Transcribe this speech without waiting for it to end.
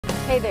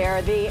Hey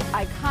there, the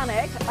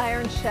iconic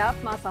Iron Chef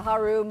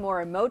Masaharu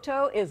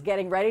Morimoto is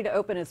getting ready to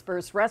open his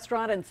first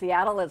restaurant in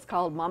Seattle. It's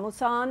called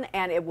Momosan,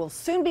 and it will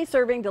soon be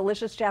serving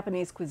delicious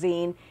Japanese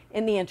cuisine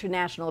in the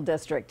International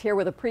District. Here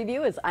with a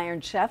preview is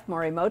Iron Chef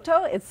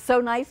Morimoto. It's so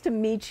nice to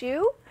meet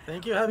you.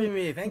 Thank you for having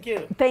me. Thank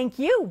you. Thank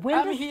you.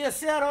 I'm here,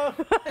 Seattle.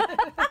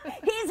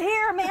 He's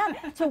here,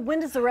 man. So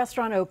when does the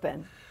restaurant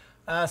open?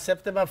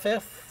 September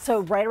 5th.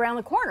 So right around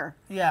the corner.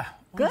 Yeah.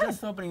 Good. We're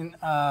just opening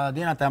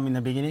dinner time in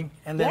the beginning,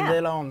 and then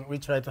later on we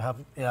try to have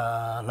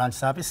lunch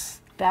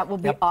service. That will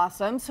be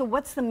awesome. So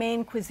what's the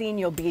main cuisine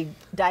you'll be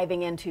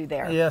diving into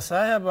there? Yes,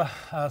 I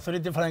have 3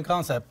 different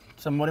concepts.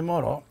 So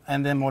Morimoto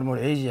and then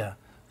Morimoto Asia.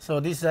 So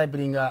this I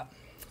bring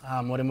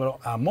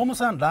Morimoto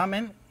Momosan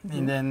ramen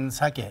and then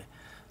sake.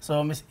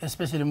 So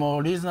especially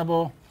more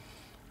reasonable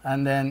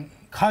and then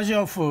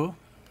casual food,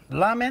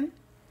 ramen,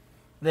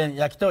 then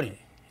yakitori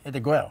at the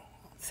grill.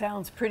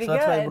 Sounds pretty so good.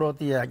 That's why I brought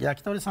the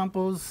yakitori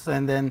samples,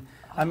 and then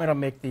I'm gonna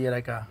make the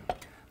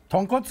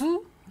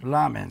tonkotsu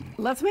ramen.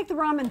 Let's make the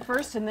ramen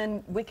first, and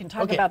then we can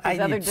talk about these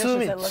other dishes. 2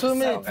 minutes, 2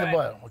 minutes to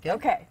boil. Okay.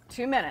 Okay,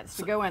 2 minutes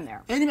to go in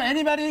there.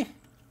 Anybody?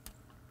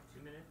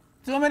 2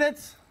 minutes. 2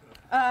 minutes.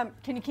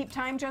 Can you keep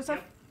time, Joseph?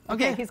 Yep.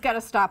 Okay. He's got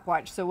a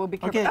stopwatch, so we'll be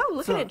careful. Okay. Oh,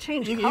 look at it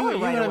change color You're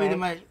right gonna away. be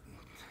my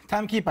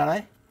timekeeper,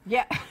 right?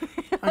 Yeah.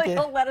 Okay.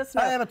 He'll let us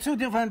know. I have 2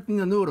 different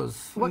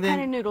noodles. What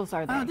kind of noodles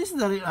are they? This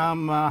is a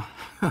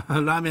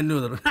ramen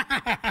noodle.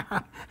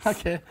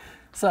 Okay.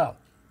 So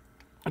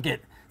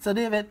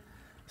David,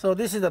 so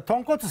this is the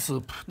tonkotsu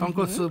soup.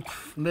 Tonkotsu soup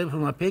made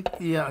from a pig,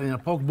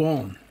 pork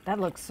bone. That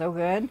looks so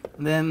good.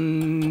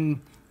 Then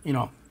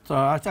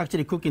so it's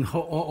actually cooking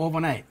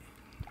overnight.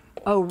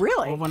 Oh,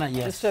 really? Overnight,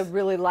 yes. Just a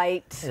really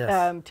light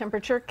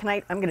temperature.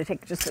 I'm going to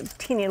take just a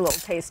teeny little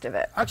taste of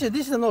it. Actually,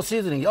 this is no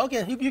seasoning.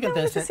 Okay, you can taste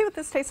Let's it. see what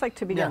this tastes like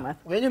to begin with.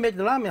 When you make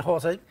the ramen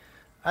hosei,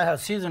 I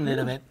have seasoned a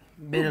little bit,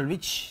 very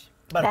rich,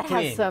 but that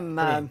clean. Has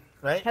some,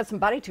 right? Has some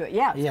body to it.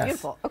 Yeah, it's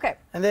beautiful. Okay.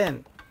 And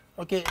then,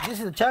 this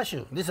is the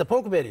chashu. This is a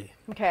pork belly.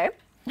 Okay.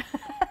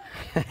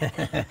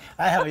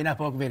 I have enough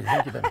pork belly.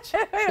 Thank you very much.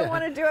 I don't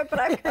want to do it, but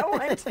I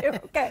want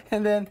to. Okay.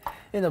 And then,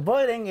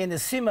 boiling in the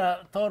simmer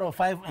total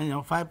 4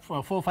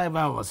 or 5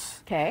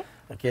 hours. Okay.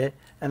 Okay.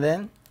 And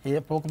then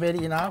here pork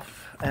belly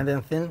enough, and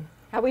then thin.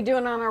 How we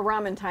doing on our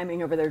ramen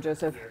timing over there,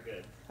 Joseph? You're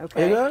good.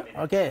 Okay. You good?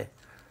 Okay.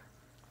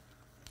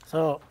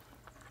 So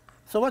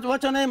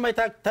what's your name, my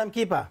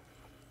timekeeper?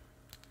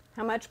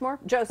 How much more,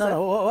 Joseph?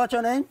 No, what's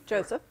your name?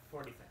 Joseph.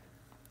 40 seconds.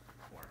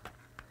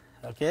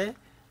 More. Okay.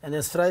 And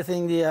then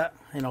slicing the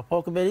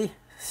pork belly,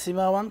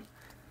 simmer one.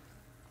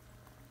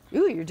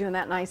 Ooh, you're doing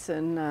that nice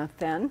and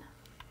thin.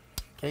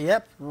 Okay,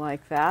 yep.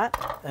 Like that.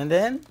 And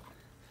then,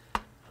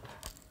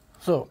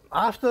 so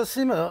after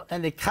simmer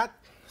and they cut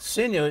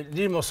sinew a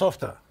little more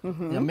softer,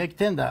 make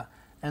tender.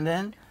 And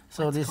then,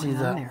 so What's this going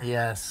is on there?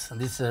 yes,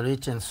 this is a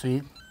rich and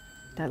sweet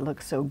That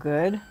looks so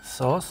good.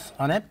 sauce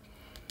on it.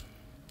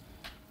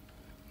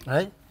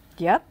 Right?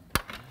 Yep.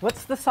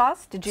 What's the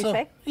sauce, did you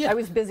say? Yeah. I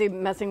was busy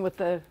messing with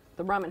the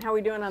ramen. How are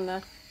we doing on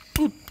the...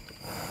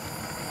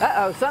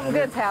 Uh-oh, something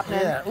good's happening.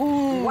 Yeah.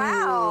 Ooh.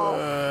 Wow.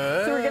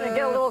 So we're going to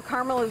get a little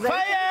caramelization.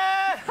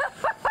 Fire!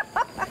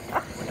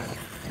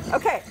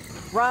 Okay,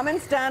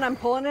 ramen's done. I'm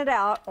pulling it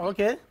out.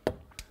 Okay.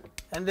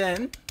 And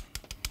then,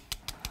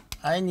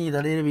 I need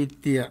a little bit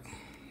the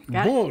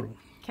Got it. bowl.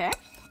 Okay.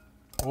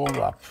 Warm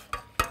up.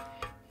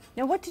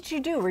 Now, what did you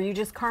do? Were you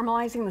just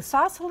caramelizing the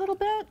sauce a little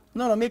bit?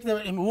 No, make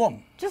them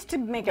warm. Just to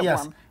make it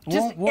Yes. warm.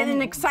 Just in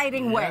an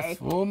exciting way.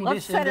 Warm Let's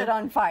this set and it then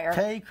on fire.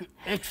 Take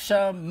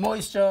extra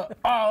moisture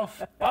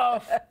off.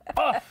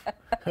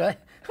 Right?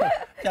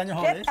 Can you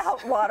hold Get this?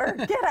 out, water.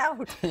 Get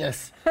out.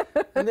 Yes.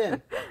 And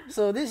then,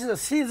 so this is a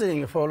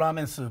seasoning for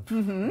ramen soup.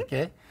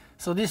 Okay.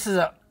 So this is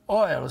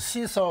oil,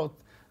 sea salt,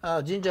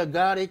 ginger,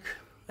 garlic,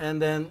 and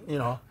then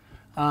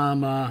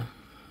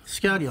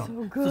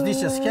scallion. So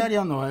this is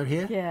scallion oil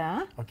here.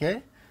 Yeah.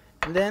 Okay.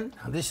 And then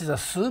this is a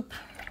soup.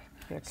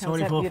 Here comes Sorry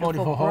that for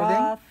beautiful holding.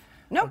 broth.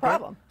 No Okay.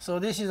 problem. So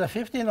this is a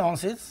 15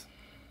 ounces.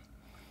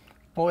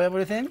 Pour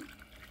everything.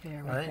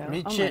 There we Right. go.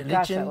 Rich, Oh my gosh, rich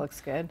that in-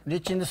 looks good.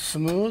 Rich and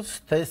smooth,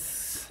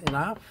 tastes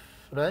enough,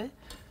 right?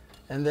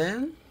 And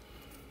then,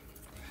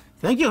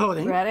 thank you,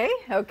 holding. Ready?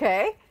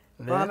 Okay.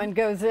 Then Ramen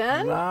goes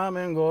in.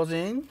 Ramen goes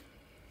in.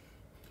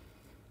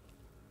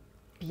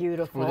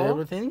 Beautiful. Put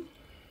everything,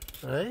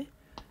 right?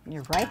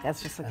 You're right.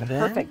 That's just like the And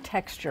then- perfect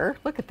texture.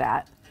 Look at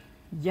that.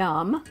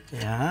 Yum.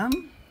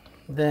 Yum.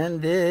 Then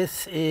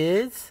this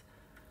is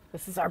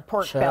This is our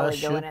pork belly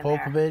going in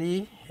pork there.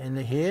 belly in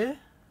here,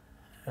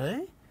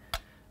 right?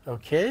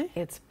 Okay.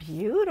 It's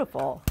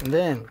beautiful. And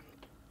then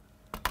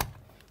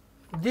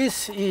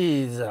this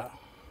is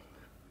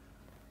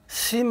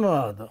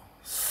simmered,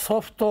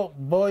 soft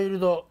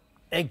boiled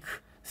egg.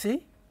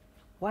 See?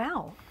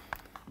 Wow.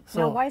 So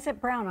Now, why is it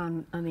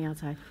brown on the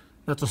outside?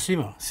 that's a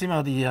simmer.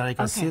 Simmer the like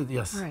a seal.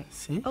 Yes. All right.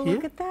 See Oh, here?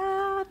 look at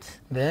that.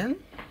 Then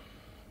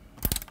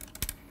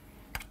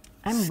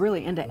I'm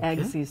really into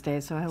eggs these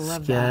days, so I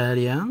love that.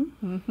 scallion.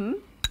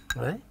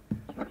 Right.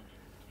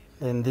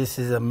 And this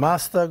is a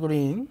mustard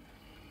green.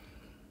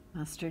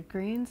 Mustard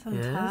greens on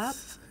top.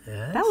 Yes.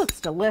 Yes. That looks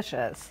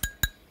delicious.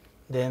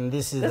 Then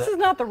this is. This is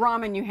not the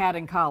ramen you had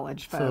in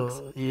college, folks.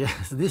 So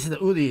yes, this is the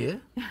udie.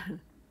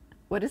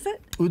 What is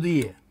it?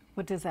 Udie.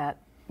 What does that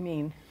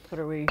mean? What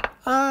are we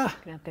Ah,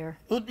 looking at there?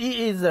 udie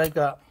is like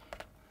a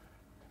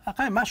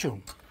kind of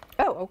mushroom.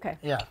 Oh, okay.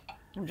 Yeah.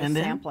 I'm just And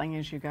then sampling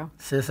as you go.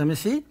 sesame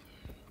seed.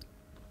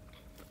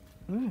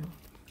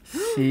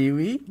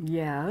 Seaweed,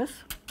 Yes.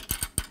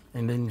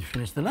 and then you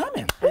finish the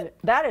ramen. And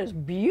that is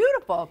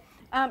beautiful.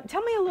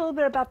 Tell me a little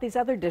bit about these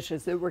other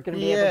dishes that we're going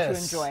to be able to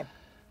Yes. enjoy.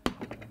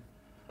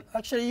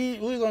 Actually,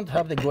 we're going to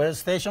have the grill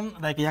station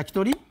like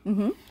yakitori.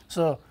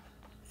 So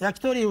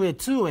yakitori with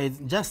two ways,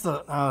 just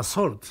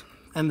salt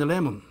and the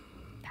lemon.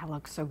 That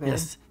looks so good.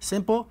 Yes,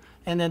 simple.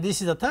 And then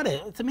this is the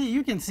tare. To me,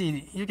 you can say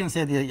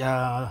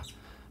the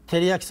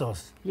teriyaki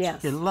sauce.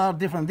 Yes. A lot of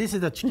different. This is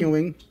the chicken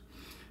wing.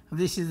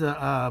 This is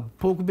the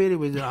pork belly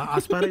with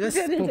asparagus.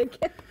 Did it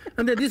again.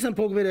 And then this is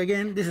pork belly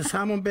again. This is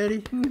salmon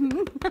belly.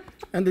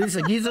 And this is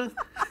a gizzard.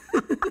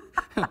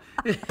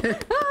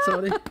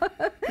 Sorry.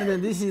 And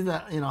then this is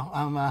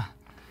the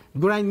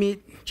grind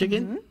meat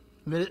chicken,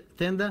 very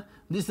tender.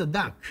 This is the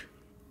duck,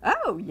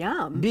 Oh,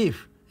 yum.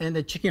 beef, and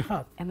the chicken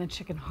heart. And then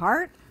chicken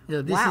heart.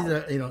 Yeah, this Wow.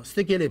 is the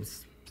sticky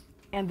ribs.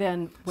 And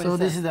then what So is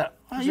this that?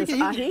 is the Is you this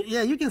can, ahi?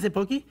 yeah, you can say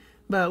poki,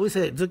 but we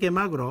say zuke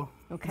maguro.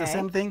 Okay. The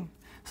same thing.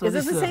 So Is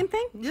this the same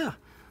thing? Yeah,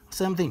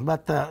 same thing,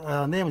 but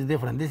name is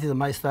different. This is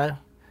my style.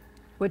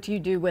 What do you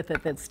do with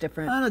it that's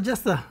different?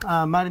 Just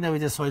marinate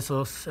with the soy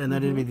sauce and a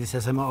little bit of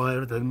sesame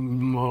oil, the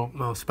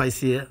more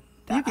spicier.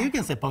 You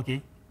can say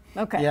poki.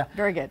 Okay, Yeah.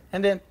 very good.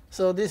 And then,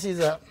 so this is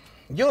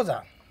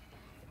gyoza.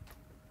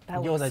 That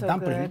Gyoza looks so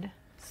dumpling. good.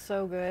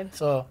 So good.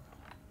 So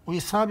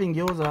we're serving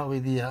gyoza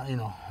with the, a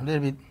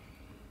little bit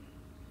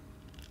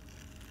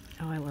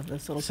Oh, I love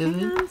those little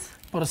seasoning. cans.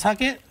 For the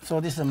sake, so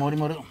this is a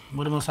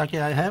morimoto sake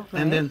I have.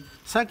 Right. And then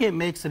sake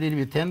makes a little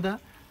bit tender.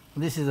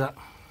 This is a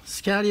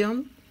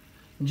scallion,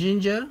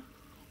 ginger,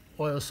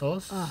 oil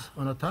sauce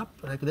on the top,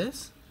 like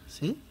this.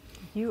 See?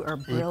 You are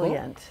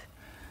brilliant.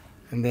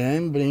 And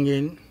then bring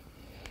in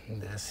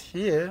this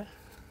here.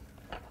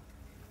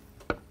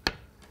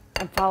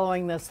 I'm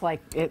following this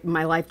like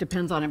my life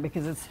depends on it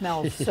because it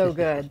smells so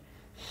good.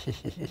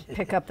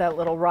 Pick up that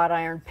little wrought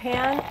iron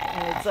pan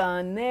and it's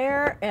on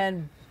there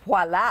and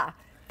voila.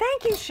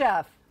 Thank you,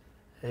 Chef.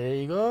 There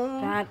you go.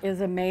 That is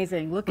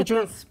amazing. Look Which at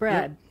one? this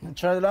spread. Yeah.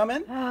 Try the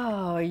ramen?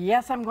 Oh,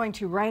 yes, I'm going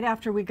to right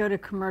after we go to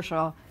commercial.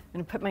 I'm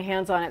going to put my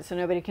hands on it so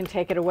nobody can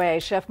take it away.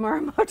 Chef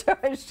Morimoto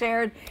has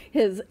shared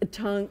his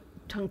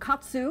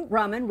tonkotsu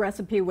ramen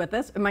recipe with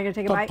us. Am I going to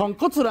take a bite?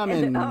 Tonkotsu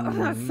ramen.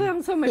 That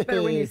sounds so much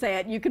better when you say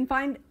it. You can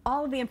find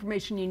all of the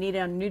information you need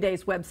on New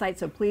Day's website,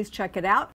 so please check it out.